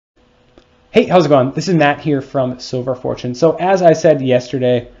Hey, how's it going? This is Matt here from Silver Fortune. So as I said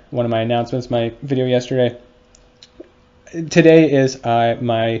yesterday, one of my announcements, my video yesterday, today is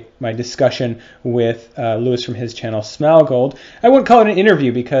my discussion with Lewis from his channel Smaulgld. I wouldn't call it an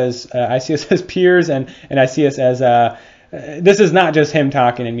interview because I see us as peers and I see us as this is not just him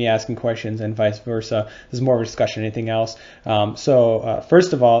talking and me asking questions and vice versa. This is more of a discussion than anything else. So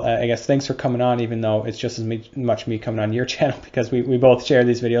first of all, I guess thanks for coming on, even though it's just as much me coming on your channel because we both share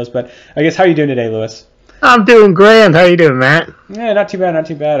these videos. But I guess how are you doing today, Lewis? I'm doing grand. How you doing, Matt? Yeah, not too bad, not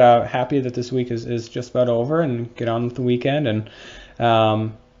too bad. Happy that this week is just about over and get on with the weekend.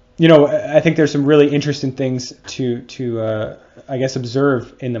 And you know, I think there's some really interesting things to I guess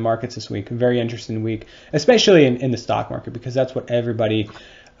observe in the markets this week. A very interesting week, especially in the stock market, because that's what everybody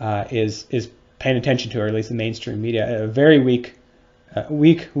is paying attention to, or at least the mainstream media. A very weak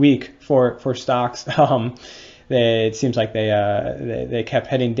week for stocks. It seems like they kept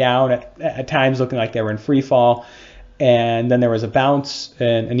heading down at times, looking like they were in free fall, and then there was a bounce,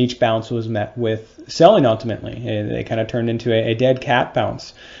 and each bounce was met with selling ultimately. They kind of turned into a dead cat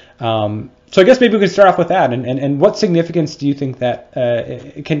bounce. So I guess maybe we can start off with that. And what significance do you think that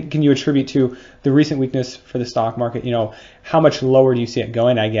can you attribute to the recent weakness for the stock market? You know, how much lower do you see it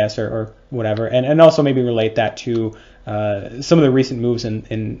going, I guess, or whatever, and also maybe relate that to some of the recent moves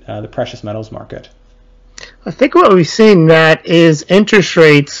in the precious metals market. I think what we've seen, Matt, is interest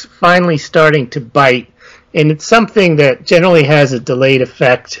rates finally starting to bite, and it's something that generally has a delayed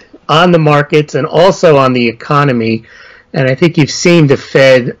effect on the markets and also on the economy. And I think you've seen the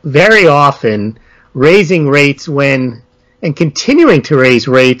Fed very often raising rates and continuing to raise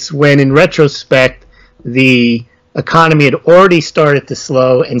rates when, in retrospect, the economy had already started to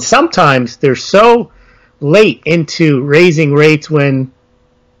slow. And sometimes they're so late into raising rates when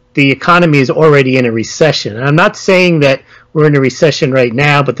the economy is already in a recession. And I'm not saying that we're in a recession right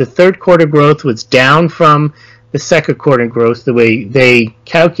now, but the third quarter growth was down from the second quarter growth the way they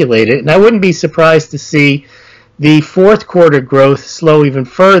calculate it. And I wouldn't be surprised to see the fourth quarter growth slow even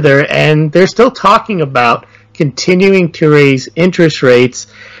further, and they're still talking about continuing to raise interest rates,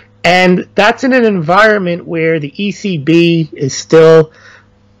 and that's in an environment where the ECB is still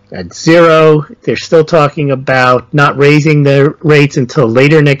at zero. They're still talking about not raising their rates until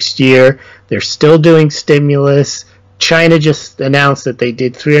later next year. They're still doing stimulus. China just announced that they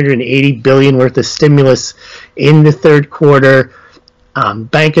did $380 billion worth of stimulus in the third quarter.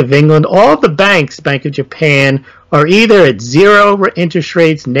 Bank of England, all the banks, Bank of Japan, are either at zero interest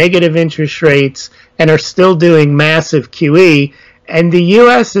rates, negative interest rates, and are still doing massive QE. And the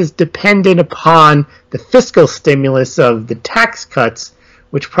U.S. is dependent upon the fiscal stimulus of the tax cuts,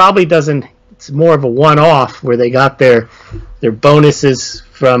 which probably doesn't, it's more of a one-off where they got their bonuses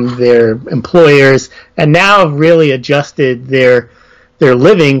from their employers and now have really adjusted their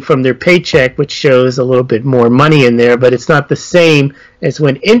living from their paycheck, which shows a little bit more money in there, but it's not the same as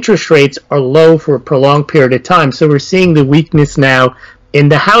when interest rates are low for a prolonged period of time. So we're seeing the weakness now in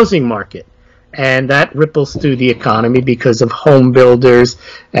the housing market, and that ripples through the economy because of home builders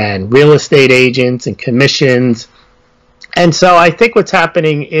and real estate agents and commissions. And so I think what's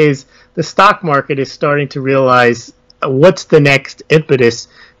happening is the stock market is starting to realize what's the next impetus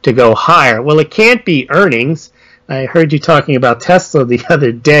to go higher. Well, it can't be earnings. I heard you talking about Tesla the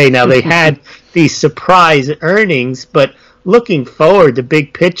other day. Now, they had these surprise earnings, but looking forward, the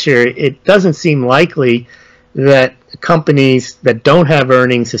big picture, it doesn't seem likely that companies that don't have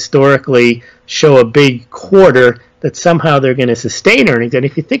earnings historically show a big quarter that somehow they're going to sustain earnings. And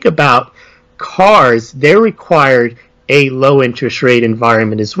if you think about cars, they're required a low interest rate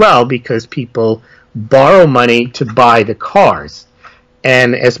environment as well because people borrow money to buy the cars.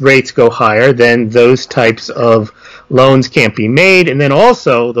 And as rates go higher, then those types of loans can't be made, and then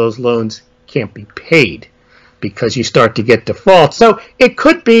also those loans can't be paid because you start to get defaults. So it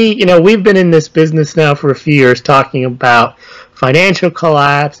could be, you know, we've been in this business now for a few years talking about financial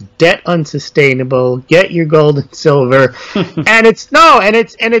collapse, debt unsustainable, get your gold and silver, and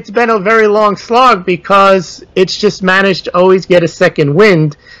it's been a very long slog because it's just managed to always get a second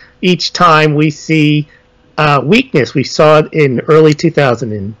wind each time we see weakness. We saw it in early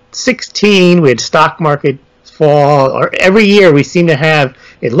 2016. We had stock market fall, or every year we seem to have,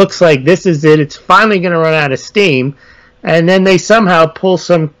 it looks like this is it, it's finally going to run out of steam, and then they somehow pull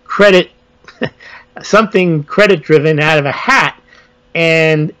some credit, something credit driven out of a hat.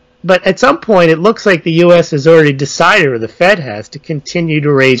 But at some point, it looks like the U.S. has already decided, or the Fed has, to continue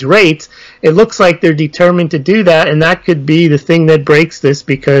to raise rates. It looks like they're determined to do that, and that could be the thing that breaks this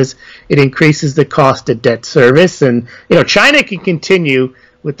because it increases the cost of debt service. And, you know, China can continue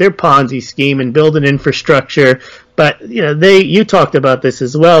with their Ponzi scheme and build an infrastructure. But you talked about this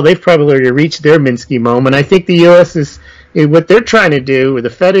as well. They've probably already reached their Minsky moment. I think the U.S. is what they're trying to do, or the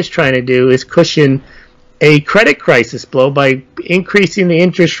Fed is trying to do, is cushion a credit crisis blow by increasing the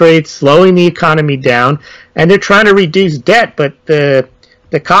interest rates, slowing the economy down, and they're trying to reduce debt. But the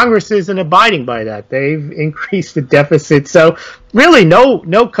Congress isn't abiding by that. They've increased the deficit. So really,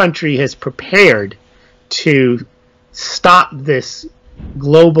 no country has prepared to stop this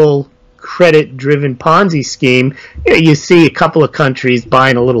global credit-driven Ponzi scheme. You see a couple of countries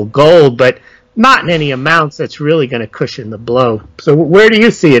buying a little gold, but not in any amounts that's really going to cushion the blow. So where do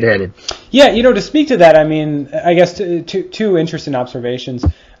you see it headed? Yeah, to speak to that, I mean, I guess two interesting observations.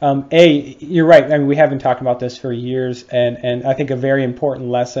 You're right. I mean, we have been talking about this for years, and I think a very important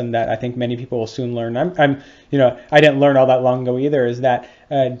lesson that I think many people will soon learn. I didn't learn all that long ago either, is that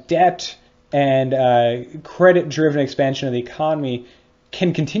debt and credit-driven expansion of the economy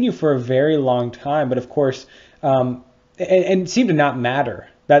can continue for a very long time, but of course, and seem to not matter.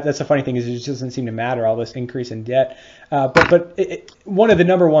 That's the funny thing, is it just doesn't seem to matter, all this increase in debt. But one of the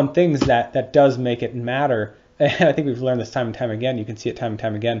number one things that does make it matter, and I think we've learned this time and time again, you can see it time and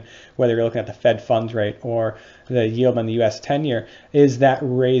time again, whether you're looking at the Fed funds rate or the yield on the U.S. 10-year, is that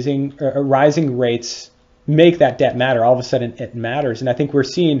rising rates make that debt matter. All of a sudden it matters. And I think we're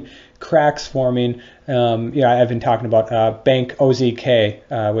seeing cracks forming. I've been talking about Bank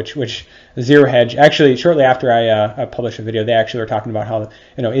OZK, which Zero Hedge. Actually, shortly after I published a video, they actually were talking about how,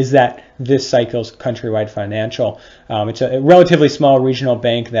 is that this cycle's Countrywide Financial. It's a relatively small regional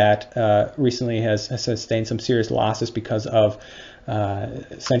bank that recently has sustained some serious losses because of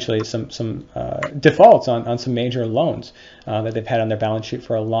essentially some defaults on some major loans that they've had on their balance sheet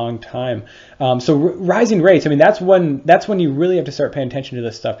for a long time. So rising rates, I mean, that's when you really have to start paying attention to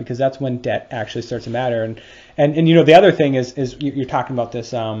this stuff, because that's when debt actually starts to matter. And the other thing is you're talking about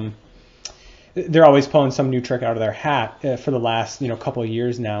this. They're always pulling some new trick out of their hat for the last couple of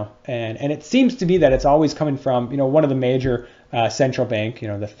years now, and it seems to be that it's always coming from one of the major central bank,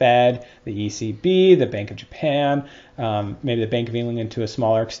 the Fed, the ECB, the Bank of Japan, maybe the Bank of England to a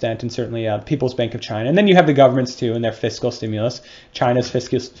smaller extent, and certainly People's Bank of China. And then you have the governments too, and their fiscal stimulus, China's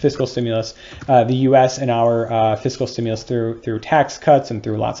fiscal stimulus, the U.S. and our fiscal stimulus through tax cuts and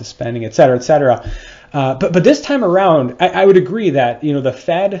through lots of spending, et cetera, et cetera. But this time around, I would agree that the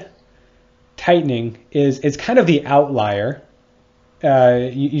Fed tightening is kind of the outlier.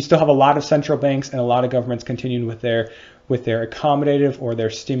 You still have a lot of central banks and a lot of governments continuing with their accommodative or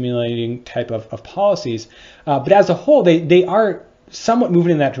their stimulating type of policies. But as a whole, they are somewhat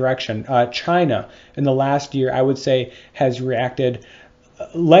moving in that direction. China in the last year, I would say, has reacted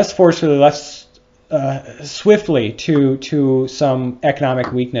less forcefully, less swiftly to some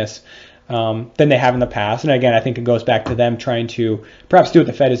economic weakness than they have in the past. And again, I think it goes back to them trying to perhaps do what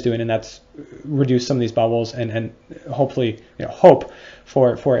the Fed is doing, and that's reduce some of these bubbles and hopefully hope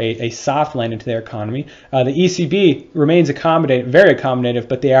for a soft landing to their economy. The ECB remains very accommodative,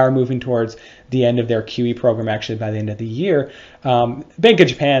 but they are moving towards the end of their QE program actually by the end of the year. Bank of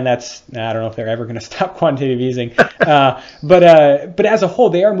Japan, I don't know if they're ever going to stop quantitative easing, but as a whole,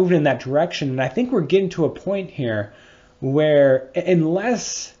 they are moving in that direction. And I think we're getting to a point here where,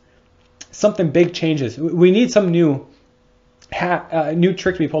 unless something big changes, we need some new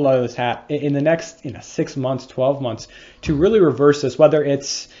trick to be pulled out of this hat in the next 6 months, 12 months to really reverse this, whether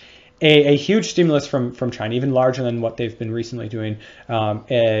it's a huge stimulus from China, even larger than what they've been recently doing,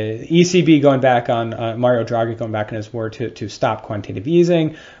 ECB going back on Mario Draghi going back on his word to stop quantitative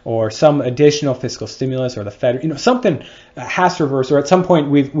easing, or some additional fiscal stimulus, or the Fed, something has to reverse, or at some point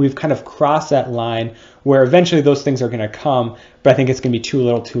we've kind of crossed that line where eventually those things are going to come, but I think it's going to be too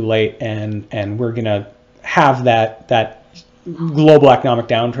little too late, and we're going to have that global economic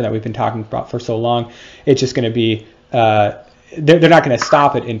downturn that we've been talking about for so long. It's just going to be they're not going to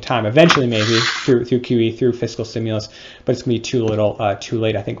stop it in time. Eventually, maybe through QE, through fiscal stimulus, but it's going to be too little, too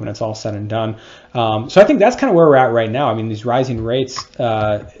late, I think, when it's all said and done. So I think that's kind of where we're at right now. I mean, these rising rates,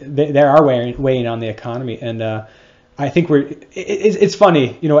 they are weighing on the economy, and I think it's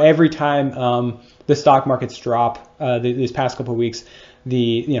funny, every time the stock markets drop these past couple of weeks,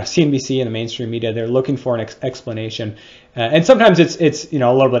 the CNBC and the mainstream media, they're looking for an explanation, and sometimes it's a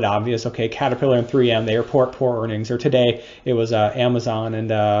little bit obvious. Okay, Caterpillar and 3M, they report poor earnings, or today it was Amazon and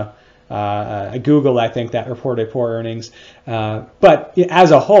Google, I think, that reported poor earnings. But as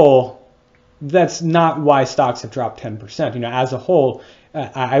a whole, that's not why stocks have dropped 10%. As a whole,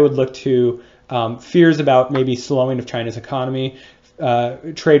 I would look to fears about maybe slowing of China's economy,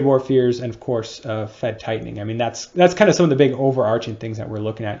 trade war fears, and of course Fed tightening. I mean, that's kind of some of the big overarching things that we're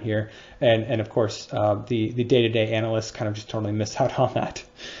looking at here, and of course the day-to-day analysts kind of just totally missed out on that.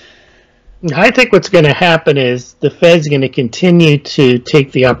 I think what's going to happen is the Fed's going to continue to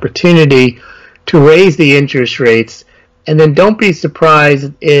take the opportunity to raise the interest rates, and then don't be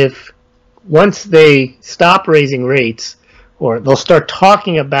surprised if once they stop raising rates, or they'll start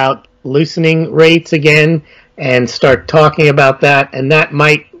talking about loosening rates again and start talking about that, and that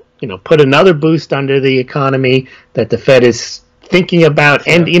might, put another boost under the economy that the Fed is thinking about.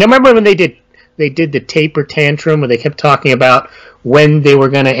 Sure. And remember when they did the taper tantrum where they kept talking about when they were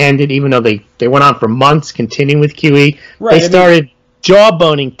going to end it, even though they went on for months continuing with QE. Right, they started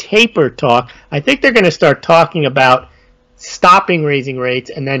jawboning taper talk. I think they're going to start talking about stopping raising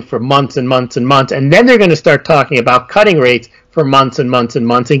rates, and then for months and months and months, and then they're going to start talking about cutting rates for months and months and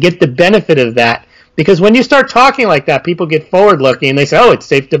months and get the benefit of that. Because when you start talking like that, people get forward-looking and they say, oh, it's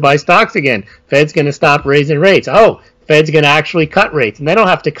safe to buy stocks again. Fed's going to stop raising rates. Oh, Fed's going to actually cut rates. And they don't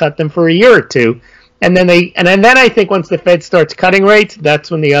have to cut them for a year or two. And then I think once the Fed starts cutting rates,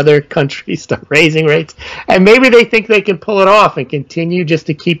 that's when the other countries start raising rates. And maybe they think they can pull it off and continue just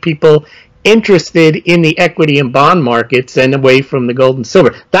to keep people interested in the equity and bond markets and away from the gold and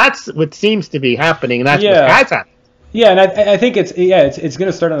silver. That's what seems to be happening, and that's what has happened. Yeah, and I think it's going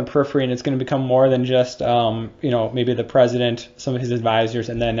to start on the periphery, and it's going to become more than just maybe the president, some of his advisors,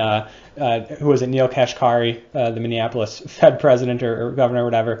 and then who was it, Neil Kashkari, the Minneapolis Fed president or governor or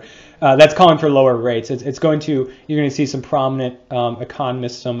whatever, that's calling for lower rates. You're going to see some prominent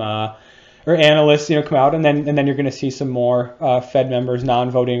economists, some or analysts, come out, and then you're going to see some more Fed members,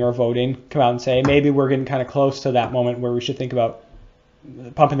 non-voting or voting, come out and say maybe we're getting kind of close to that moment where we should think about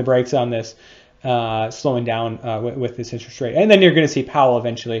pumping the brakes on this. Slowing down with this interest rate, and then you're going to see Powell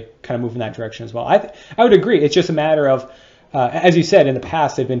eventually kind of move in that direction as well. I would agree. It's just a matter of, as you said, in the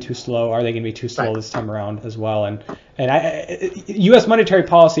past they've been too slow. Are they going to be too slow this time around as well? And U.S. monetary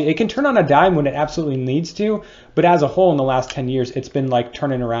policy, it can turn on a dime when it absolutely needs to, but as a whole, in the last 10 years, it's been like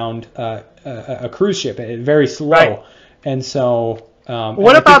turning around a cruise ship, very slow. Right. And so,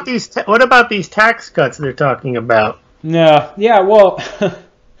 what about these tax cuts they're talking about? Yeah. Well.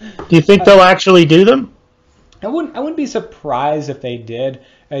 Do you think they'll actually do them? I wouldn't be surprised if they did.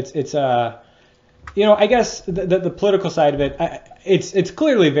 It's I guess the political side of it, it's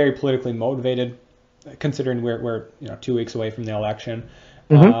clearly very politically motivated, considering we're 2 weeks away from the election.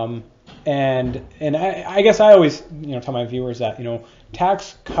 Mm-hmm. And I guess I always tell my viewers that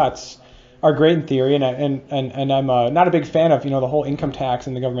tax cuts are great in theory, and I'm not a big fan of the whole income tax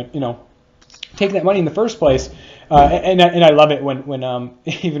and the government taking that money in the first place. And I love it when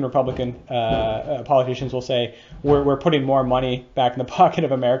even Republican politicians will say we're putting more money back in the pocket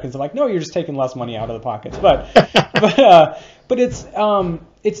of Americans. I'm like, no, you're just taking less money out of the pockets. But it's an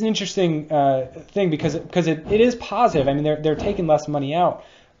interesting thing because it is positive. I mean, they're taking less money out.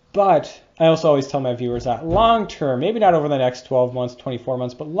 But I also always tell my viewers that long term, maybe not over the next 12 months, 24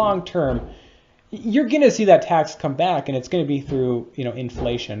 months, but long term, you're going to see that tax come back, and it's going to be through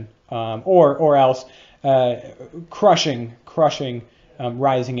inflation or else crushing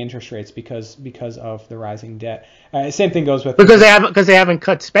rising interest rates because of the rising debt. Same thing goes with because they haven't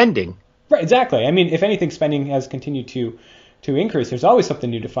cut spending. Right, exactly. I mean, if anything, spending has continued to increase. There's always something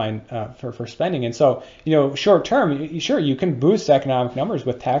new to find for spending, and so short term, sure, you can boost economic numbers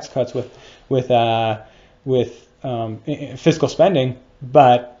with tax cuts, with fiscal spending,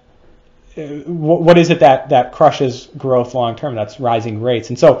 but what is it that crushes growth long term? That's rising rates.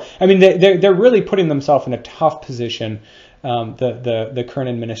 And so, I mean, they're really putting themselves in a tough position, the current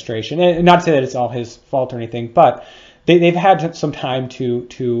administration. And not to say that it's all his fault or anything, but they've had some time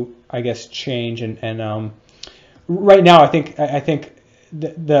to I guess change. And right now, I think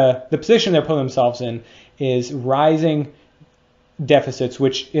the position they're putting themselves in is rising deficits,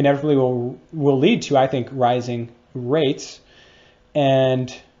 which inevitably will lead to, I think, rising rates.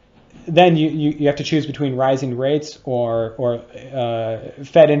 And then you have to choose between rising rates or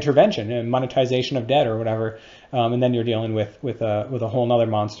Fed intervention and monetization of debt or whatever, and then you're dealing with a whole nother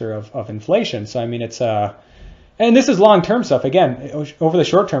monster of inflation. So I mean, it's and this is long term stuff. Again, over the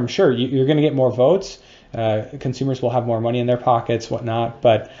short term, sure, you're going to get more votes. Consumers will have more money in their pockets, whatnot.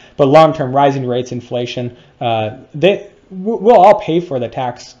 But long term, rising rates, inflation, we'll all pay for the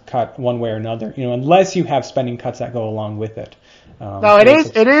tax cut one way or another. Unless you have spending cuts that go along with it. No, it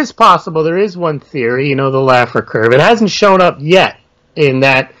is possible. There is one theory, the Laffer curve. It hasn't shown up yet in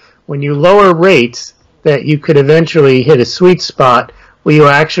that when you lower rates, that you could eventually hit a sweet spot where you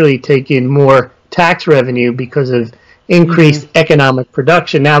actually take in more tax revenue because of increased economic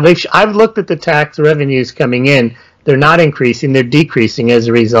production. Now, I've looked at the tax revenues coming in. they're not increasing, they're decreasing as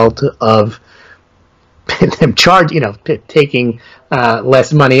a result of them taking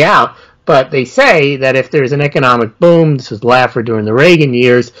less money out. But they say that if there's an economic boom, this was Laffer during the Reagan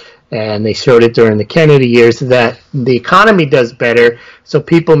years, and they showed it during the Kennedy years, that the economy does better, so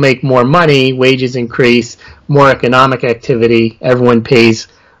people make more money, wages increase, more economic activity, everyone pays,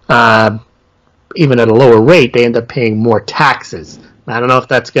 even at a lower rate, they end up paying more taxes. I don't know if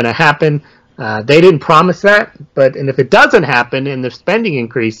that's going to happen. They didn't promise that, and if it doesn't happen and the spending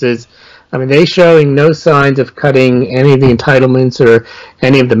increases, I mean, they're showing no signs of cutting any of the entitlements or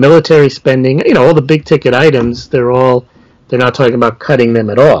any of the military spending. You know, all the big ticket items, they're not talking about cutting them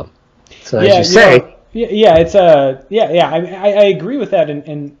at all. So as you say, I agree with that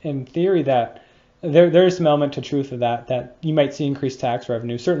in theory that there is some element to truth of that you might see increased tax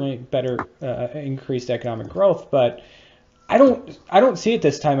revenue, certainly better increased economic growth, but I don't see it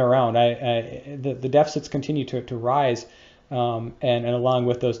this time around. The deficits continue to rise. And along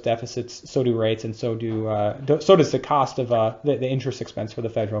with those deficits, so do rates, and so does the cost of the interest expense for the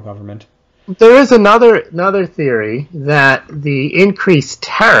federal government. There is another theory that the increased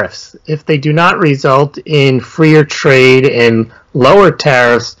tariffs, if they do not result in freer trade and lower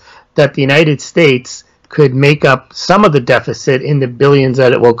tariffs, that the United States could make up some of the deficit in the billions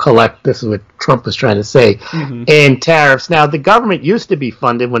that it will collect. This is what Trump was trying to say, in tariffs. Now, the government used to be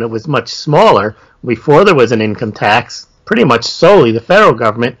funded when it was much smaller, before there was an income tax, pretty much solely the federal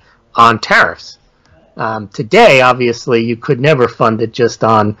government on tariffs. Today, obviously, you could never fund it just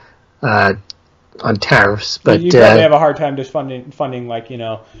on tariffs. But you probably have a hard time just funding like, you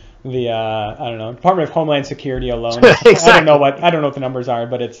know, the I don't know, Department of Homeland Security alone. Exactly. I don't know what the numbers are,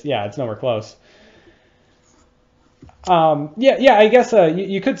 but it's nowhere close. I guess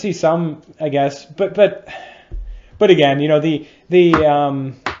you could see some, I guess, but again, you know,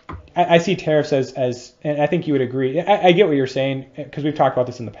 I see tariffs as, and I think you would agree. I get what you're saying, because we've talked about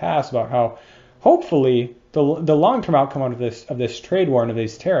this in the past about how hopefully the long-term outcome of this trade war and of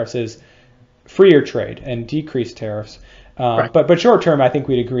these tariffs is freer trade and decreased tariffs. Right. But short-term, I think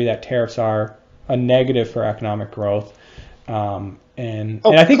we'd agree that tariffs are a negative for economic growth. And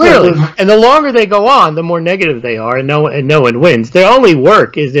I think clearly, and the longer they go on, the more negative they are, and no one wins. Their only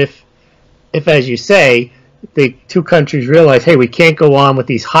work is if as you say, the two countries realize, hey, we can't go on with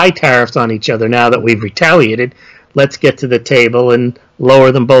these high tariffs on each other now that we've retaliated. Let's get to the table and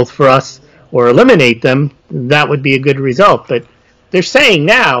lower them both for us or eliminate them. That would be a good result. But they're saying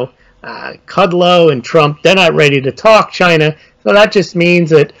now, Kudlow and Trump, they're not ready to talk China. So that just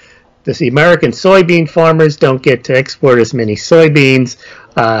means that the American soybean farmers don't get to export as many soybeans.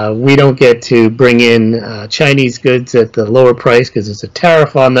 We don't get to bring in Chinese goods at the lower price because there's a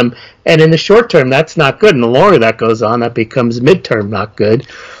tariff on them. And in the short term, that's not good. And the longer that goes on, that becomes midterm not good.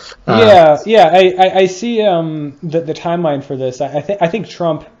 I see the timeline for this. I think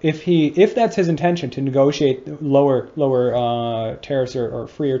Trump, if that's his intention to negotiate lower tariffs or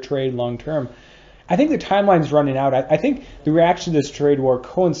freer trade long term, I think the timeline's running out. I think the reaction to this trade war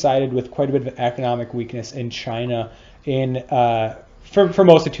coincided with quite a bit of economic weakness in China for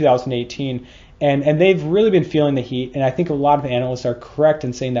most of 2018, and they've really been feeling the heat. And I think a lot of analysts are correct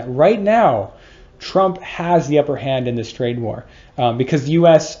in saying that right now Trump has the upper hand in this trade war because the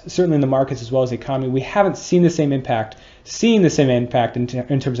U.S., certainly in the markets as well as the economy, we haven't seen the same impact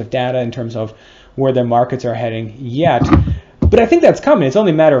in terms of data, in terms of where their markets are heading yet. But I think that's coming. It's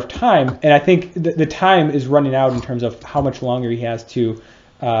only a matter of time, and I think the time is running out in terms of how much longer he has to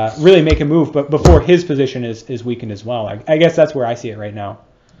really make a move, but before his position is weakened as well. I guess that's where I see it right now.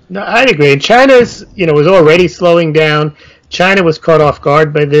 No, I'd agree. China's, was already slowing down. China was caught off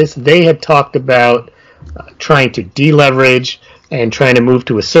guard by this. They had talked about trying to deleverage and trying to move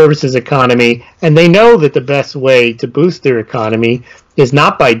to a services economy, and they know that the best way to boost their economy is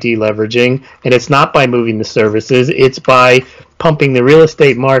not by deleveraging, and it's not by moving the services. It's by pumping the real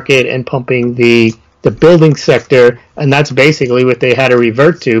estate market and pumping the building sector, and that's basically what they had to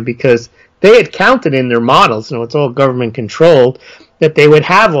revert to because they had counted in their models, it's all government controlled, that they would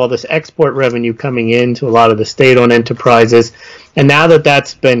have all this export revenue coming in to a lot of the state-owned enterprises. And now that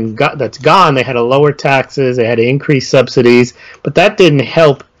that's gone, they had to lower taxes, they had to increase subsidies, but that didn't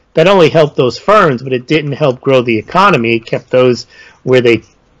help. That only helped those firms, but it didn't help grow the economy. It kept those where they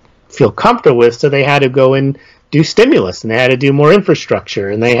feel comfortable with, so they had to go and do stimulus, and they had to do more infrastructure,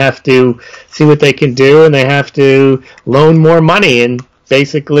 and they have to see what they can do, and they have to loan more money. And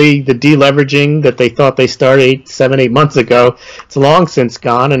basically the deleveraging that they thought they started 7-8 months ago, it's long since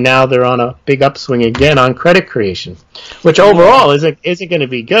gone, and now they're on a big upswing again on credit creation, which overall isn't going to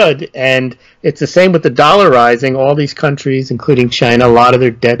be good. And it's the same with the dollar rising. All these countries, including China, a lot of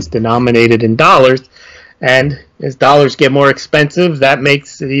their debt's denominated in dollars, And as dollars get more expensive, that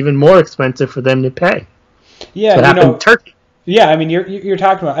makes it even more expensive for them to pay. Yeah, so happened in Turkey. Yeah, I mean, you're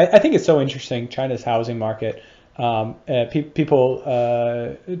talking about. I think it's so interesting, China's housing market. People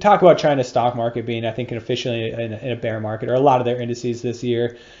talk about China's stock market being, I think, officially in a bear market, or a lot of their indices this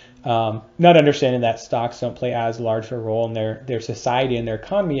year. Not understanding that stocks don't play as large a role in their society and their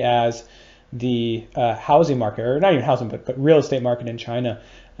economy as the housing market, or not even housing, but real estate market in China.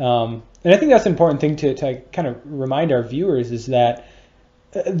 And I think that's an important thing to kind of remind our viewers, is that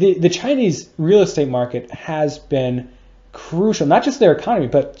the Chinese real estate market has been crucial, not just their economy,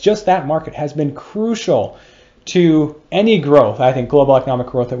 but just that market has been crucial to any growth, I think, global economic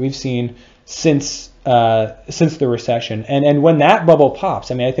growth that we've seen since the recession. And when that bubble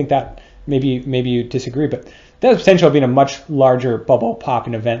pops, I mean, I think that maybe you disagree, but that has potential of being a much larger bubble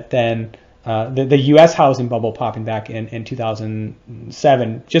popping event than the U.S. housing bubble popping back in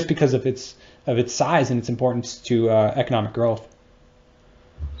 2007, just because of its size and its importance to economic growth.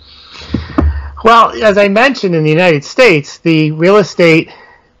 Well, as I mentioned, in the United States, the real estate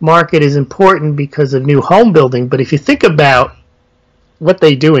market is important because of new home building. But if you think about what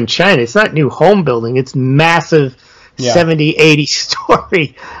they do in China, it's not new home building. It's massive 70,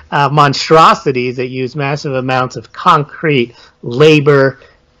 80-story monstrosities that use massive amounts of concrete, labor,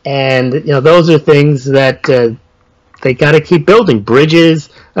 and those are things that they got to keep building. Bridges.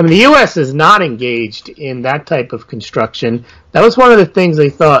 I mean, the U.S. is not engaged in that type of construction. That was one of the things they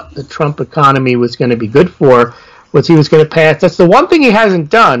thought the Trump economy was going to be good for, was he was going to pass. That's the one thing he hasn't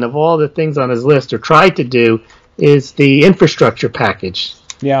done of all the things on his list, or tried to do, is the infrastructure package.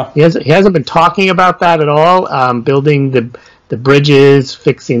 Yeah, he hasn't been talking about that at all. Building the bridges,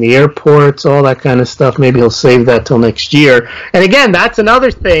 fixing the airports, all that kind of stuff. Maybe he'll save that till next year. And again, that's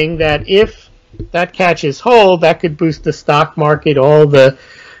another thing that if that catches hold, that could boost the stock market. All the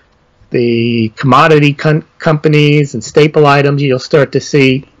commodity companies and staple items, you'll start to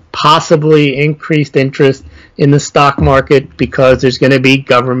see possibly increased interest in the stock market because there's going to be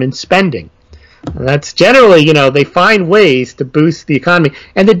government spending. And that's generally, they find ways to boost the economy.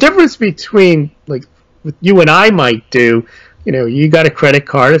 And the difference between, like, what you and I might do, you got a credit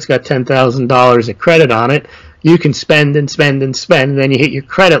card, it's got $10,000 of credit on it. You can spend and spend and spend, and then you hit your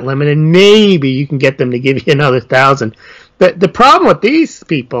credit limit, and maybe you can get them to give you another $1,000. But the problem with these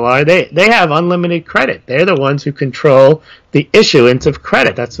people are they have unlimited credit. They're the ones who control the issuance of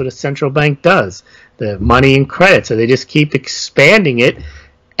credit. That's what a central bank does, the money and credit. So they just keep expanding it.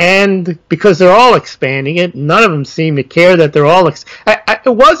 And because they're all expanding it, none of them seem to care that they're all... It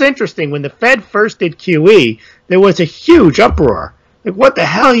was interesting. When the Fed first did QE, there was a huge uproar. Like, what the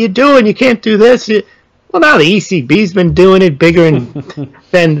hell are you doing? You can't do this. Well, now the ECB's been doing it bigger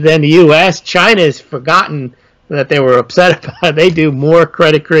than the U.S. China has forgotten that they were upset about it. They do more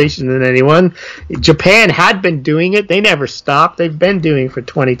credit creation than anyone. Japan had been doing it. They never stopped. They've been doing it for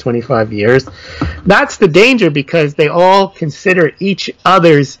 20, 25 years. That's the danger, because they all consider each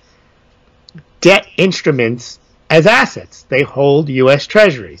other's debt instruments as assets. They hold U.S.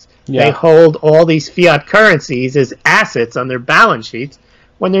 treasuries. Yeah. They hold all these fiat currencies as assets on their balance sheets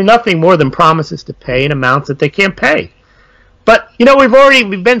when they're nothing more than promises to pay in amounts that they can't pay. But,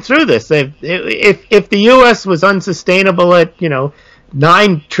 we've been through this. If the U.S. was unsustainable at,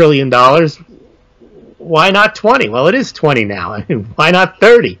 $9 trillion, why not 20? Well, it is 20 now. I mean, why not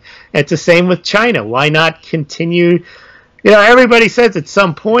 30? It's the same with China. Why not continue? Everybody says at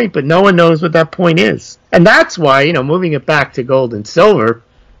some point, but no one knows what that point is. And that's why, moving it back to gold and silver,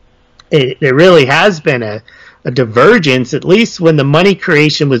 there really has been a divergence, at least when the money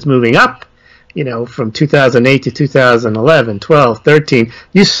creation was moving up. From 2008 to 2011, 12, 13,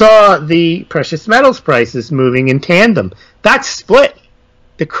 you saw the precious metals prices moving in tandem. That's split.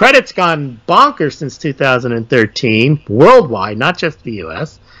 The credit's gone bonkers since 2013, worldwide, not just the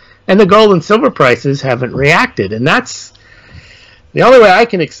U.S., and the gold and silver prices haven't reacted. And that's the only way I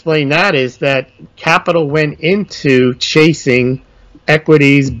can explain that, is that capital went into chasing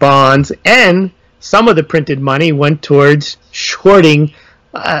equities, bonds, and some of the printed money went towards shorting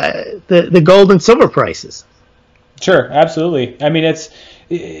the gold and silver prices. Sure, absolutely. I mean, it's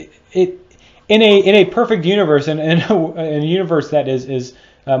in a perfect universe, and in a universe that is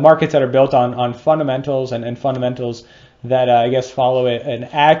markets that are built on fundamentals and fundamentals that I guess follow an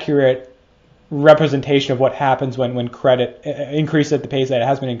accurate representation of what happens when credit increases at the pace that it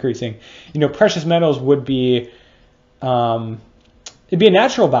has been increasing. Precious metals would be it'd be a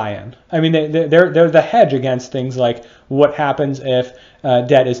natural buy-in. I mean, they're the hedge against things like what happens if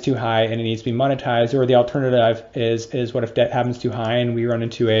debt is too high and it needs to be monetized, or the alternative is what if debt happens too high and we run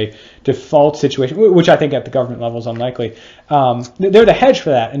into a default situation, which I think at the government level is unlikely. They're the hedge for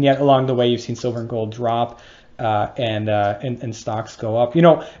that, and yet along the way you've seen silver and gold drop. And stocks go up. You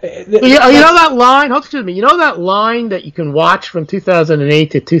know that line. Excuse me. You know that line that you can watch from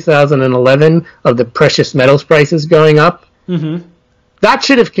 2008 to 2011 of the precious metals prices going up. Mm-hmm. That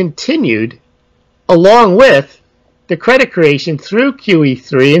should have continued along with the credit creation through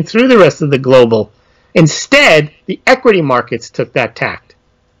QE3 and through the rest of the global. Instead, the equity markets took that tact.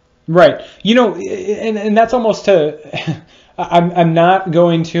 Right. You know, and that's almost to. I'm not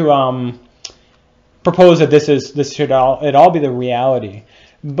going to propose that this should all be the reality,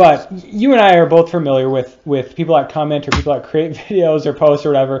 but you and I are both familiar with people that comment or people that create videos or posts or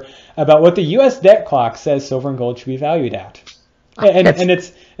whatever about what the U.S. debt clock says silver and gold should be valued at, and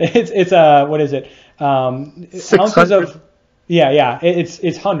it's what is it? Ounces of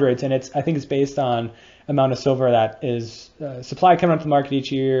it's hundreds, and I think it's based on amount of silver that is supply coming onto the market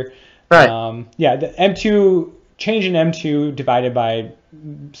each year. Right. The M2 change in M2 divided by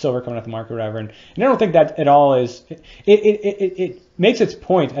silver coming off the market or whatever, and I don't think that at all is it makes its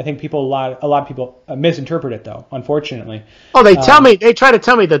point. I think a lot of people misinterpret it though, unfortunately. Oh, they try to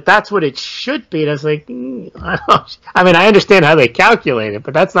tell me that that's what it should be, and I was like, I mean, I understand how they calculate it,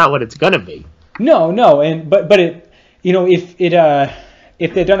 but that's not what it's going to be. No, and but it, you know, if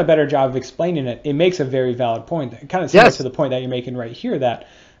they'd done a better job of explaining it, it makes a very valid point. It kind of similar to the point that you're making right here that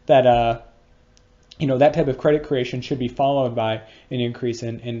you know, that type of credit creation should be followed by an increase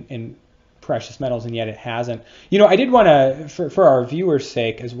in precious metals, and yet it hasn't. You know, I did want to, for our viewers'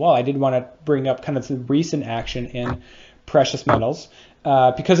 sake as well, I did want to bring up kind of the recent action in precious metals,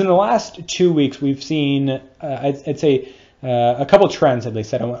 because in the last 2 weeks we've seen, I'd say, a couple trends at least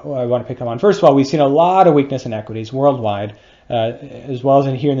that I want to pick up on. First of all, we've seen a lot of weakness in equities worldwide, as well as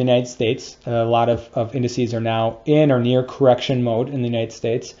in here in the United States. A lot of indices are now in or near correction mode in the United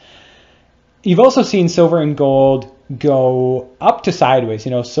States. You've also seen silver and gold go up to sideways.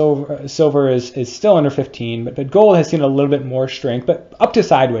 You know, silver is still under 15, but gold has seen a little bit more strength, but up to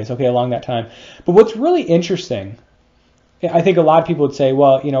sideways, okay, along that time. But what's really interesting, I think a lot of people would say,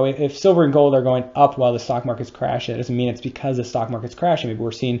 well, you know, if silver and gold are going up while the stock market's crashing, it doesn't mean it's because the stock market's crashing. Maybe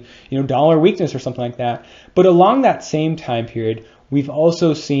we're seeing, you know, dollar weakness or something like that. But along that same time period, we've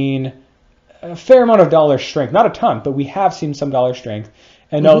also seen a fair amount of dollar strength. Not a ton, but we have seen some dollar strength.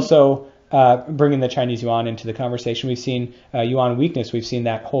 And also bringing the Chinese yuan into the conversation, we've seen yuan weakness. We've seen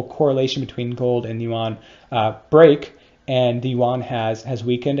that whole correlation between gold and yuan break, and the yuan has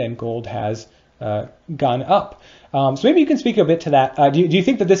weakened and gold has gone up. So maybe you can speak a bit to that. Do you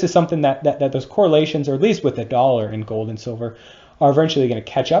think that this is something that those correlations, or at least with the dollar and gold and silver, are eventually going to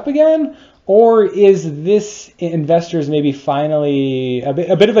catch up again? Or is this investors maybe finally a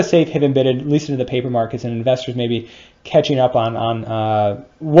bit of a safe haven bid, at least into the paper markets, and investors maybe catching up on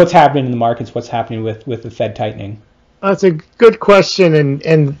what's happening in the markets, what's happening with the Fed tightening? That's a good question,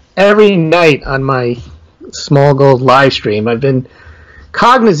 and every night on my Smaulgld live stream, I've been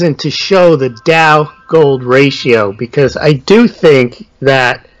cognizant to show the Dow-Gold ratio, because I do think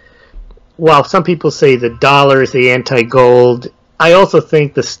that while some people say the dollar is the anti-gold, I also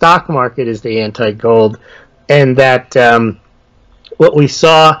think the stock market is the anti-gold, and that what we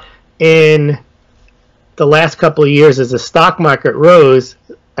saw in the last couple of years as the stock market rose,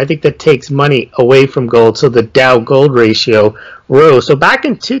 I think that takes money away from gold, so the Dow-Gold ratio rose. So back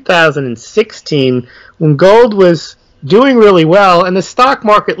in 2016, when gold was doing really well and the stock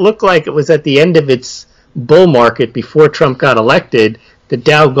market looked like it was at the end of its bull market before Trump got elected, the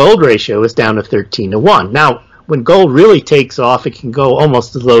Dow-Gold ratio was down to 13-1. Now, when gold really takes off, it can go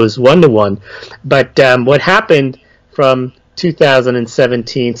almost as low as 1-1. But what happened from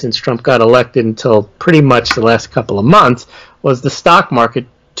 2017, since Trump got elected, until pretty much the last couple of months, was the stock market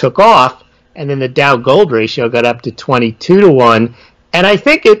took off, and then the Dow-Gold ratio got up to 22-1. And I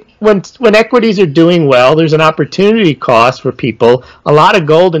think when equities are doing well, there's an opportunity cost for people. A lot of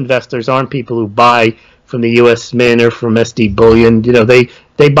gold investors aren't people who buy from the U.S. Mint or from SD Bullion. You know, they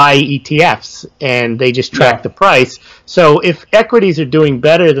buy ETFs and they just track the price. So if equities are doing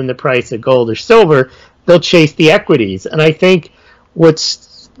better than the price of gold or silver, they'll chase the equities. And I think a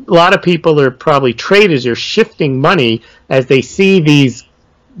lot of people are probably traders are shifting money as they see these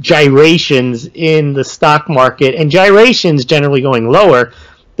gyrations in the stock market, and gyrations generally going lower,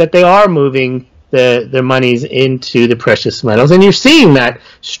 that they are moving their monies into the precious metals. And you're seeing that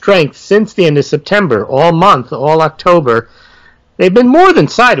strength since the end of September, all month, all October. they've been more than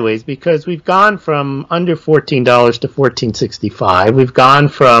sideways, because we've gone from under $14 to $14.65. We've gone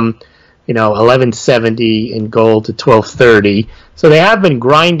from, $11.70 in gold to $12.30. So they have been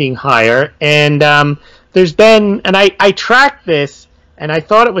grinding higher. And there's been, and I tracked this, and I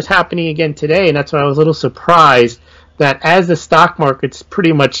thought it was happening again today, and that's why I was a little surprised that as the stock markets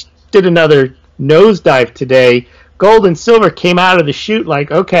pretty much did another nosedive today, gold and silver came out of the chute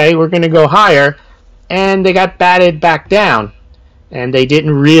like, okay, we're going to go higher, and they got batted back down. And they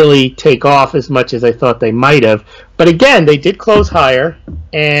didn't really take off as much as I thought they might have. But again, they did close higher,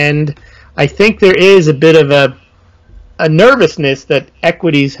 and I think there is a bit of a nervousness that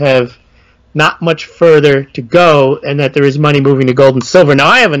equities have not much further to go, and that there is money moving to gold and silver. Now,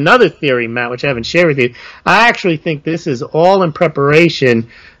 I have another theory, Matt, which I haven't shared with you. I actually think this is all in preparation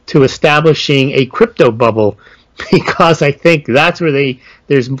to establishing a crypto bubble, because I think that's where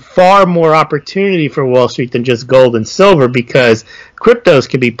there's far more opportunity for Wall Street than just gold and silver, because cryptos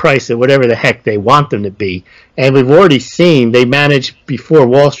can be priced at whatever the heck they want them to be. And we've already seen they managed, before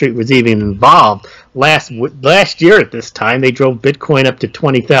Wall Street was even involved, last year at this time, they drove Bitcoin up to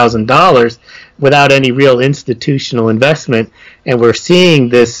 $20,000 without any real institutional investment. And we're seeing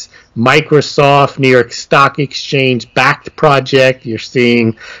this Microsoft, New York Stock Exchange backed project. You're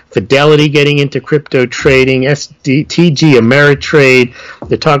seeing Fidelity getting into crypto trading, TG Ameritrade.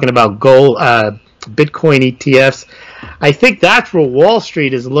 They're talking about gold, Bitcoin ETFs. I think that's where Wall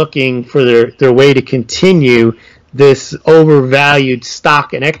Street is looking for their way to continue this overvalued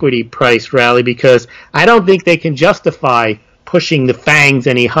stock and equity price rally, because I don't think they can justify pushing the FANGs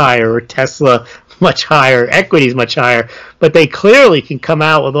any higher, or Tesla much higher, equities much higher, but they clearly can come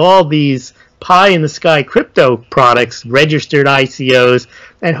out with all these pie-in-the-sky crypto products, registered ICOs,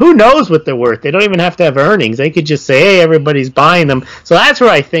 and who knows what they're worth. They don't even have to have earnings. They could just say, hey, everybody's buying them. So that's where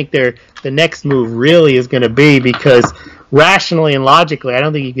I think the next move really is going to be, because rationally and logically, I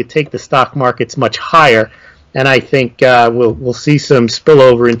don't think you could take the stock markets much higher, and I think we'll see some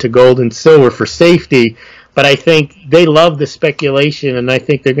spillover into gold and silver for safety. But I think they love the speculation, and I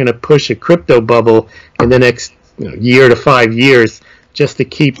think they're going to push a crypto bubble in the next year to 5 years just to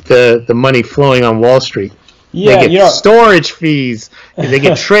keep the money flowing on Wall Street. Yeah, they get storage fees, they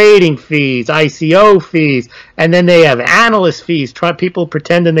get trading fees, ICO fees, and then they have analyst fees, people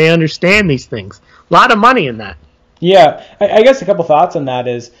pretending they understand these things. A lot of money in that. Yeah, I guess a couple thoughts on that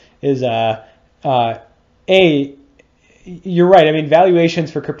is you're right. I mean,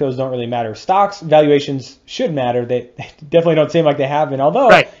 valuations for cryptos don't really matter. Stocks valuations should matter. They definitely don't seem like they have been.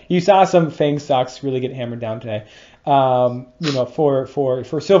 Although you saw some FANG stocks really get hammered down today. For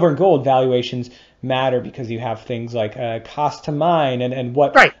silver and gold, valuations matter because you have things like cost to mine and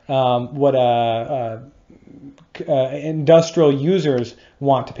what industrial users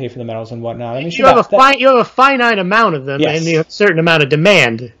want to pay for the metals and whatnot. I mean, you have a finite amount of them, and you have a certain amount of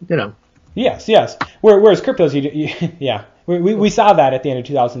demand. Yes. Whereas cryptos, we saw that at the end of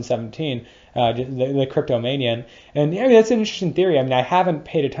 2017, the crypto mania, and I mean, that's an interesting theory. I mean, I haven't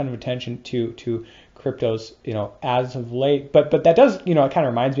paid a ton of attention to cryptos, as of late, but that does, it kind of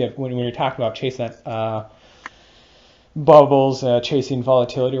reminds me of when you're talking about chasing that bubbles, chasing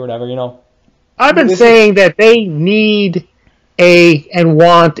volatility or whatever. I've been saying that they need and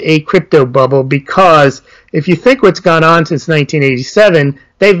want a crypto bubble, because if you think what's gone on since 1987,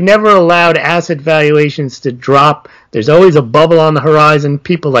 they've never allowed asset valuations to drop. There's always a bubble on the horizon.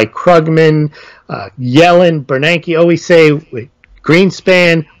 People like Krugman, Yellen, Bernanke always say,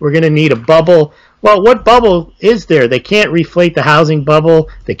 Greenspan, we're going to need a bubble. Well, what bubble is there? They can't reflate the housing bubble.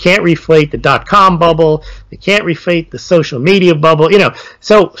 They can't reflate the dot-com bubble. They can't reflate the social media bubble.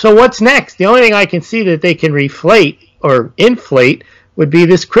 So what's next? The only thing I can see that they can reflate or inflate would be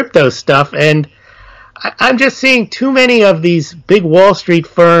this crypto stuff. And I'm just seeing too many of these big Wall Street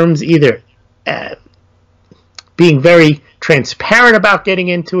firms either being very transparent about getting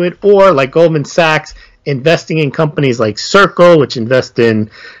into it, or like Goldman Sachs investing in companies like Circle, which invest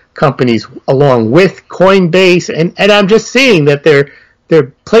in companies along with Coinbase, and I'm just seeing that they're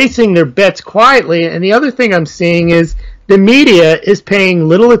placing their bets quietly. And the other thing I'm seeing is the media is paying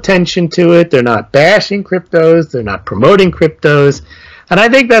little attention to it. They're not bashing cryptos. They're not promoting cryptos. And I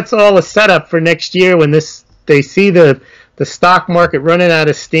think that's all a setup for next year, when they see the stock market running out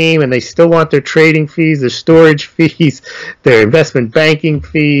of steam, and they still want their trading fees, their storage fees, their investment banking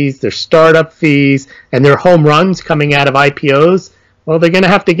fees, their startup fees, and their home runs coming out of IPOs. Well, they're going to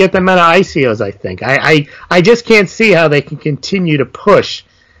have to get them out of ICOs, I think. I just can't see how they can continue to push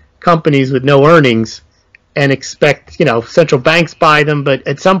companies with no earnings and expect, central banks buy them. But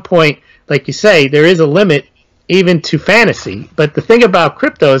at some point, like you say, there is a limit even to fantasy. But the thing about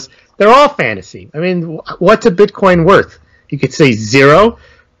cryptos, they're all fantasy. I mean, what's a Bitcoin worth? You could say zero,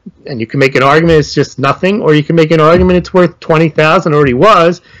 and you can make an argument it's just nothing, or you can make an argument it's worth 20,000, already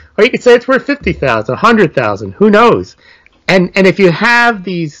was, or you could say it's worth 50,000, 100,000, who knows? And if you have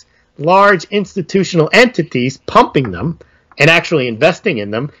these large institutional entities pumping them and actually investing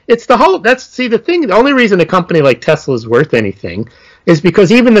in them, it's the whole, the only reason a company like Tesla is worth anything is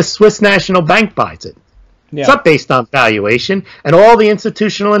because even the Swiss National Bank buys it. Yeah. It's not based on valuation, and all the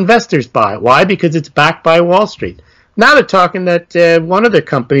institutional investors buy it. Why? Because it's backed by Wall Street. Now they're talking that one of their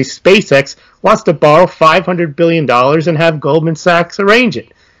companies, SpaceX, wants to borrow $500 billion and have Goldman Sachs arrange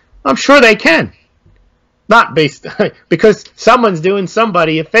it. I'm sure they can. Not based because someone's doing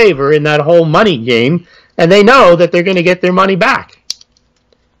somebody a favor in that whole money game, and they know that they're going to get their money back.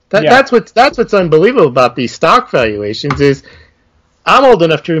 That's what's unbelievable about these stock valuations is I'm old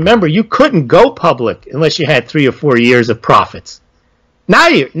enough to remember you couldn't go public unless you had 3 or 4 years of profits. Now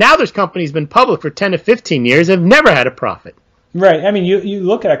there's companies been public for 10 to 15 years and have never had a profit. Right. I mean, you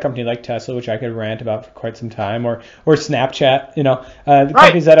look at a company like Tesla, which I could rant about for quite some time, or Snapchat. The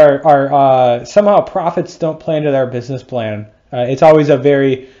companies that are somehow profits don't play into their business plan. It's always a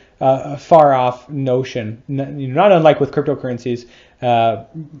very far off notion. Not unlike with cryptocurrencies,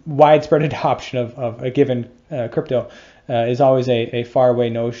 widespread adoption of a given crypto is always a far away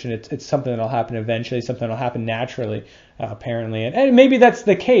notion. It's something that'll happen eventually, something that'll happen naturally, apparently, and maybe that's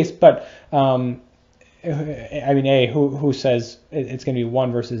the case, but. I mean, who says it's going to be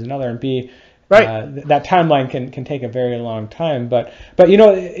one versus another, and B, that timeline can take a very long time. But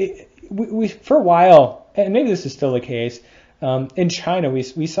we for a while, and maybe this is still the case, in China we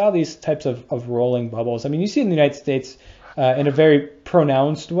saw these types of rolling bubbles. I mean, you see in the United States in a very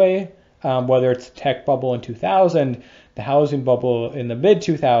pronounced way, whether it's the tech bubble in 2000, the housing bubble in the mid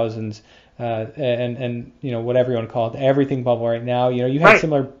 2000s. And whatever you want to call it, the everything bubble right now. You had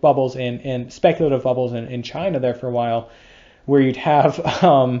similar bubbles in speculative bubbles in China there for a while, where you'd have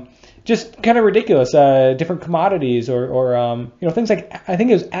just kind of ridiculous different commodities or things like, I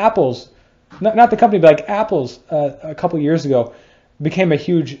think it was apples, not the company, but like apples a couple years ago became a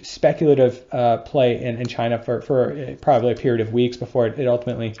huge speculative play in China for probably a period of weeks before it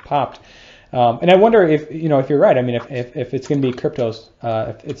ultimately popped. And I wonder if you're right. I mean, if it's going to be cryptos,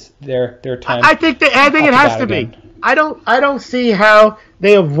 if it's their time. I think it has to be. I don't see how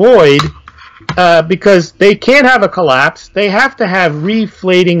they avoid because they can't have a collapse. They have to have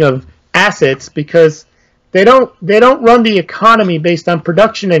reflating of assets because they don't run the economy based on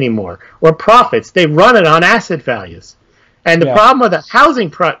production anymore or profits. They run it on asset values. And the problem with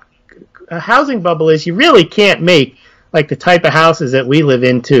a housing bubble is you really can't make like the type of houses that we live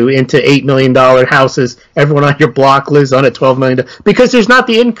into $8 million houses. Everyone on your block lives on a $12 million because there's not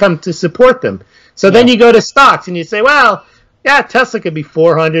the income to support them. So then you go to stocks and you say, well, yeah, Tesla could be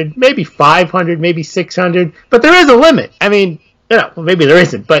 400, maybe 500, maybe 600, but there is a limit. I mean, maybe there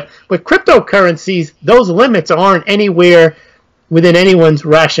isn't. But with cryptocurrencies, those limits aren't anywhere within anyone's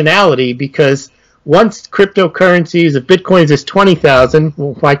rationality because once cryptocurrencies, if Bitcoins is 20,000,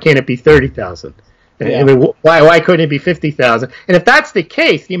 well, why can't it be 30,000? I mean, why couldn't it be 50,000? And if that's the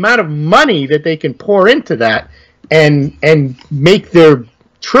case, the amount of money that they can pour into that and make their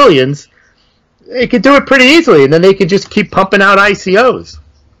trillions, they could do it pretty easily, and then they could just keep pumping out ICOs.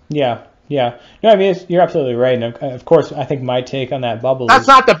 Yeah. No, I mean, you're absolutely right. And of course, I think my take on that bubble is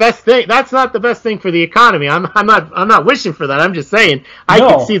not the best thing. That's not the best thing for the economy. I'm not wishing for that. I'm just saying I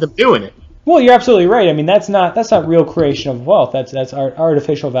can see them doing it. Well, you're absolutely right. I mean, that's not real creation of wealth. That's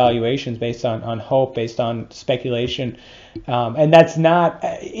artificial valuations based on hope, based on speculation, and that's not.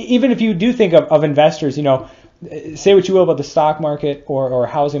 Even if you do think of investors, say what you will about the stock market or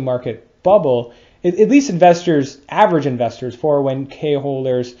housing market bubble, at least investors, average investors, 401k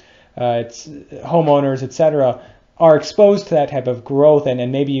holders, it's homeowners, etc., are exposed to that type of growth,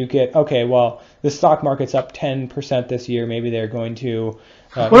 and maybe you get well, the stock market's up 10% this year. Maybe they're going to.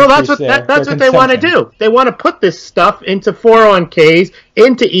 Well, that's what they want to do. They want to put this stuff into 401ks,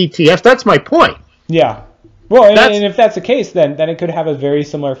 into ETFs. That's my point. Yeah. Well, and if that's the case, then it could have a very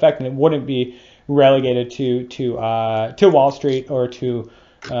similar effect, and it wouldn't be relegated to Wall Street or to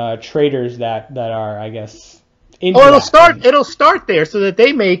traders that are, I guess. It'll start there so that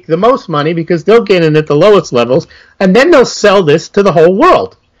they make the most money because they'll get in at the lowest levels, and then they'll sell this to the whole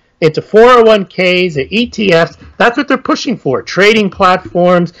world. Into 401ks, ETFs. That's what they're pushing for. Trading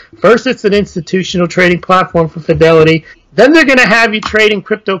platforms. First, it's an institutional trading platform for Fidelity. Then they're going to have you trading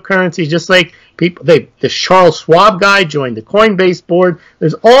cryptocurrencies, just like people. The Charles Schwab guy joined the Coinbase board.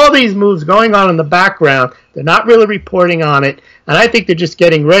 There's all these moves going on in the background. They're not really reporting on it, and I think they're just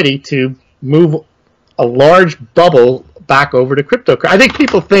getting ready to move a large bubble back over to cryptocurrency. I think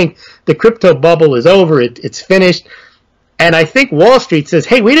people think the crypto bubble is over. It's finished. And I think Wall Street says,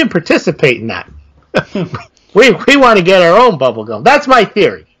 hey, we didn't participate in that. we want to get our own bubble going. That's my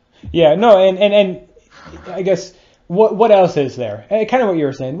theory. Yeah, no, and I guess what else is there? Kind of what you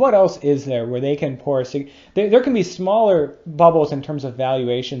were saying. What else is there where they can pour? There can be smaller bubbles in terms of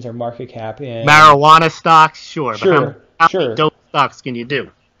valuations or market cap in marijuana stocks, sure. Sure, but how sure. many dope stocks can you do?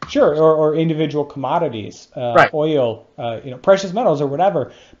 Sure, or individual commodities, right. Oil, precious metals or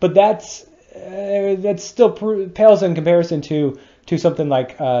whatever. But that's still pales in comparison to something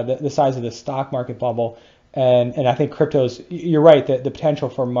like the size of the stock market bubble. And I think cryptos, you're right, that the potential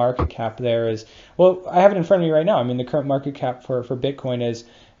for market cap there is, well, I have it in front of me right now. I mean, the current market cap for Bitcoin is,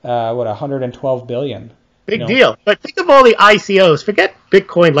 112 billion. Big deal. But think of all the ICOs. Forget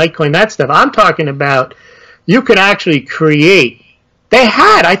Bitcoin, Litecoin, that stuff. I'm talking about you could actually create, they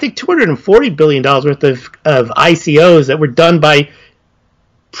had, I think, $240 billion worth of ICOs that were done by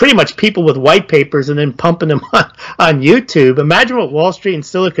pretty much people with white papers and then pumping them on YouTube. Imagine what Wall Street and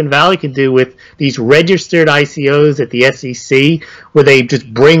Silicon Valley can do with these registered ICOs at the SEC, where they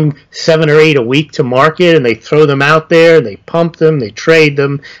just bring 7 or 8 a week to market and they throw them out there, they pump them, they trade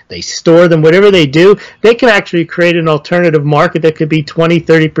them, they store them, whatever they do. They can actually create an alternative market that could be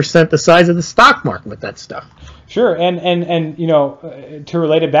 20-30% the size of the stock market with that stuff. Sure, and to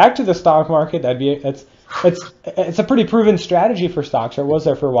relate it back to the stock market, it's a pretty proven strategy for stocks, or was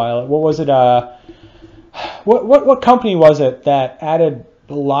there for a while? What was it? What company was it that added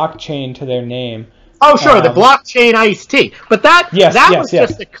blockchain to their name? Oh, sure, the blockchain iced tea. But that was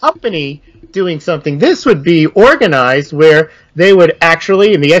just a company doing something. This would be organized where they would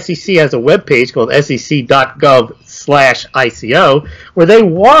actually, and the SEC has a webpage called sec.gov/ICO, where they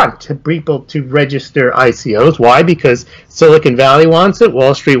want people to register ICOs. Why? Because Silicon Valley wants it,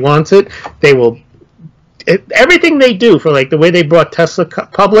 Wall Street wants it. They will. Everything they do, for like the way they brought Tesla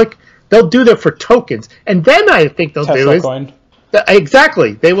public, they'll do that for tokens. And then I think they'll Tesla coin.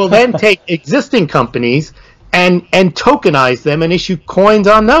 Exactly. They will then take existing companies and tokenize them and issue coins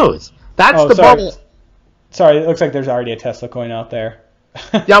on those. That's the bubble. Sorry, it looks like there's already a Tesla coin out there.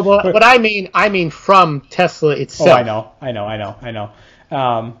 Yeah, well, what I mean from Tesla itself. Oh, I know.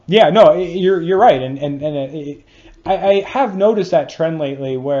 Yeah, no, you're right, and I have noticed that trend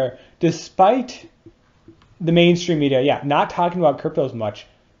lately where despite the mainstream media, not talking about cryptos much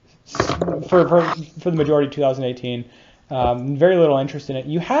for the majority of 2018. Very little interest in it.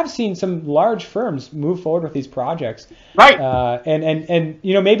 You have seen some large firms move forward with these projects, right? And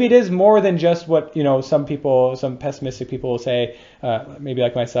maybe it is more than just what some pessimistic people will say, maybe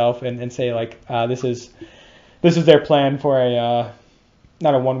like myself, and say like this is their plan for a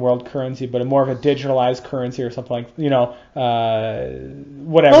not a one world currency, but a more of a digitalized currency or something like whatever.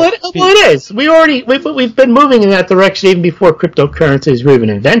 Well, it is. We've been moving in that direction even before cryptocurrencies were even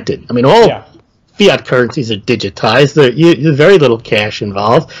invented. I mean, fiat currencies are digitized. There's very little cash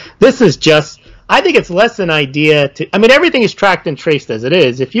involved. This is just, I think it's less an idea everything is tracked and traced as it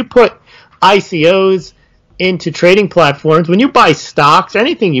is. If you put ICOs into trading platforms, when you buy stocks,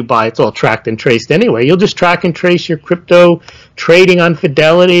 anything you buy, it's all tracked and traced anyway. You'll just track and trace your crypto trading on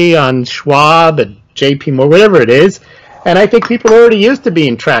Fidelity, on Schwab, and JP Morgan, whatever it is. And I think people are already used to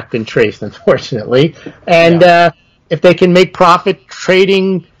being tracked and traced, unfortunately. And if they can make profit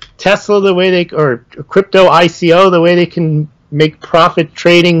trading Tesla the way or crypto ICO the way they can make profit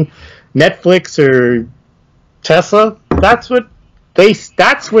trading Netflix or Tesla, that's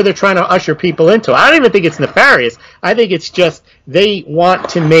where they're trying to usher people into. I don't even think it's nefarious. I think it's just they want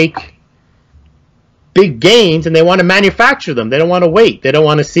to make big gains and they want to manufacture them. They don't want to wait. They don't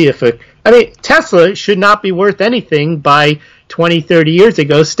want to see Tesla should not be worth anything by 20, 30 years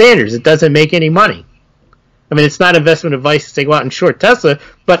ago standards. It doesn't make any money. It's not investment advice to say go out and short Tesla,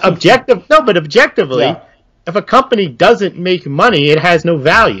 but objectively, if a company doesn't make money, it has no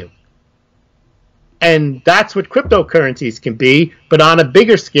value. And that's what cryptocurrencies can be, but on a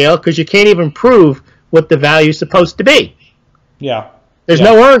bigger scale, because you can't even prove what the value is supposed to be. Yeah. There's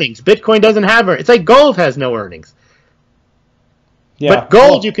no earnings. Bitcoin doesn't have earnings. It's like gold has no earnings. Yeah. But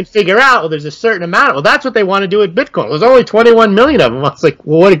gold, you can figure out, there's a certain amount. Well, that's what they want to do with Bitcoin. There's only 21 million of them. I was like,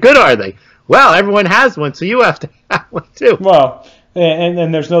 well, what good are they? Well, everyone has one, so you have to have one too. Well,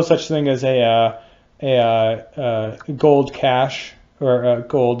 and there's no such thing as a gold cash or a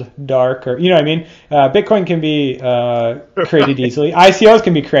gold dark, or Bitcoin can be created easily. ICOs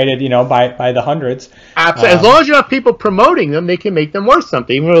can be created, by the hundreds. Absolutely. As long as you have people promoting them, they can make them worth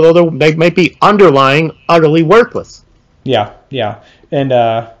something, even though they might be underlying utterly worthless. Yeah, and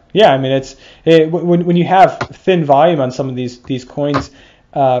when you have thin volume on some of these coins.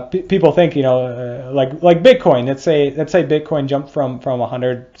 people think, like Bitcoin. Let's say Bitcoin jumped from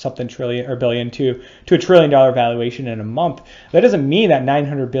 100 something trillion or billion to $1 trillion valuation in a month. That doesn't mean that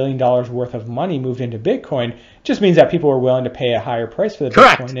 $900 billion worth of money moved into Bitcoin. It just means that people are willing to pay a higher price for the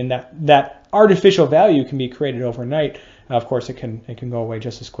Correct. Bitcoin, and that artificial value can be created overnight. Of course, it can go away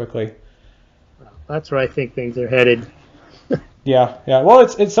just as quickly. That's where I think things are headed. Yeah. Well,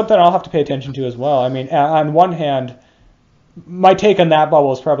 it's something I'll have to pay attention to as well. I mean, on one hand, my take on that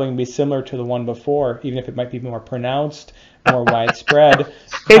bubble is probably going to be similar to the one before, even if it might be more pronounced, more widespread.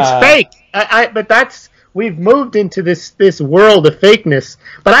 It's fake. But we've moved into this world of fakeness.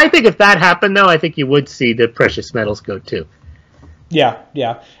 But I think if that happened, though, I think you would see the precious metals go too. Yeah.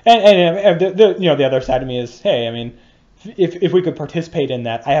 And the other side of me is, hey, I mean, if we could participate in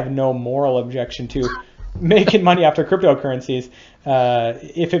that, I have no moral objection to making money after cryptocurrencies,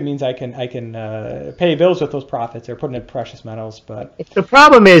 if it means I can pay bills with those profits or put in precious metals. But the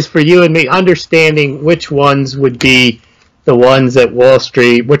problem is for you and me understanding which ones would be the ones at Wall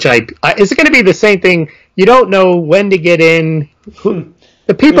Street. Is it going to be the same thing? You don't know when to get in.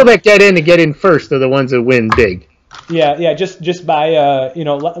 The people that get in first are the ones that win big. Yeah. Just by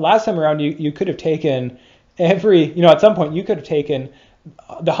last time around, you could have taken at some point you could have taken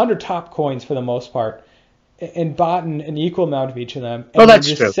the 100 top coins for the most part, and bought an equal amount of each of them. And that's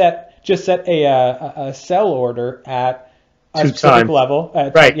true. Just set a sell order at a Two specific times.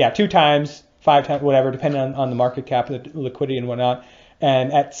 level. Right. 2 times, 5 times, whatever, depending on the market cap, the liquidity and whatnot.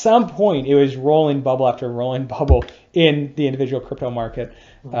 And at some point, it was rolling bubble after rolling bubble in the individual crypto market.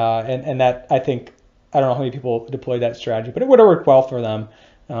 And that, I think, I don't know how many people deployed that strategy, but it would have worked well for them.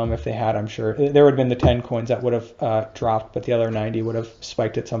 If they had, I'm sure. There would have been the 10 coins that would have dropped, but the other 90 would have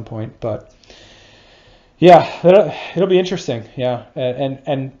spiked at some point. But yeah, it'll be interesting. Yeah,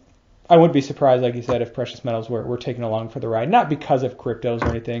 and I wouldn't be surprised, like you said, if precious metals were taken along for the ride, not because of cryptos or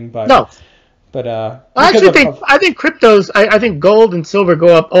anything, but no. But I think cryptos. I think gold and silver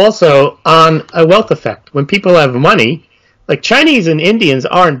go up also on a wealth effect. When people have money, like Chinese and Indians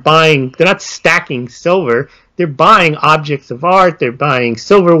aren't buying. They're not stacking silver. They're buying objects of art. They're buying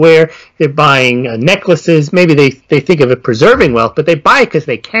silverware. They're buying necklaces. Maybe they think of it preserving wealth, but they buy it because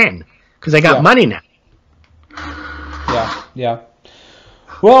they can, because they got money now. Yeah.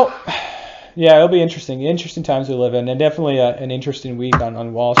 Well, yeah, it'll be interesting. Interesting times we live in, and definitely an interesting week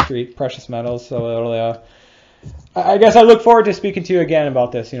on Wall Street, precious metals. So it'll, I guess I look forward to speaking to you again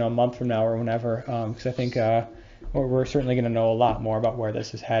about this, a month from now or whenever, because I think we're certainly going to know a lot more about where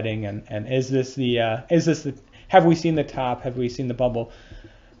this is heading, and is this the have we seen the top? Have we seen the bubble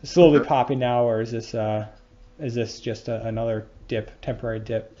slowly popping now, or is this just another temporary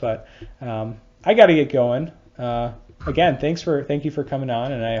dip? But I got to get going. Again, thank you for coming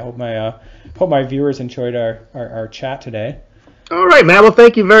on, and I hope my viewers enjoyed our chat today. All right, Matt. Well,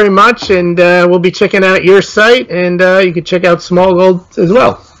 thank you very much, and we'll be checking out your site, and you can check out Smaulgld as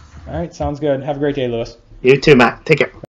well. All right, sounds good. Have a great day, Lewis. You too, Matt. Take care.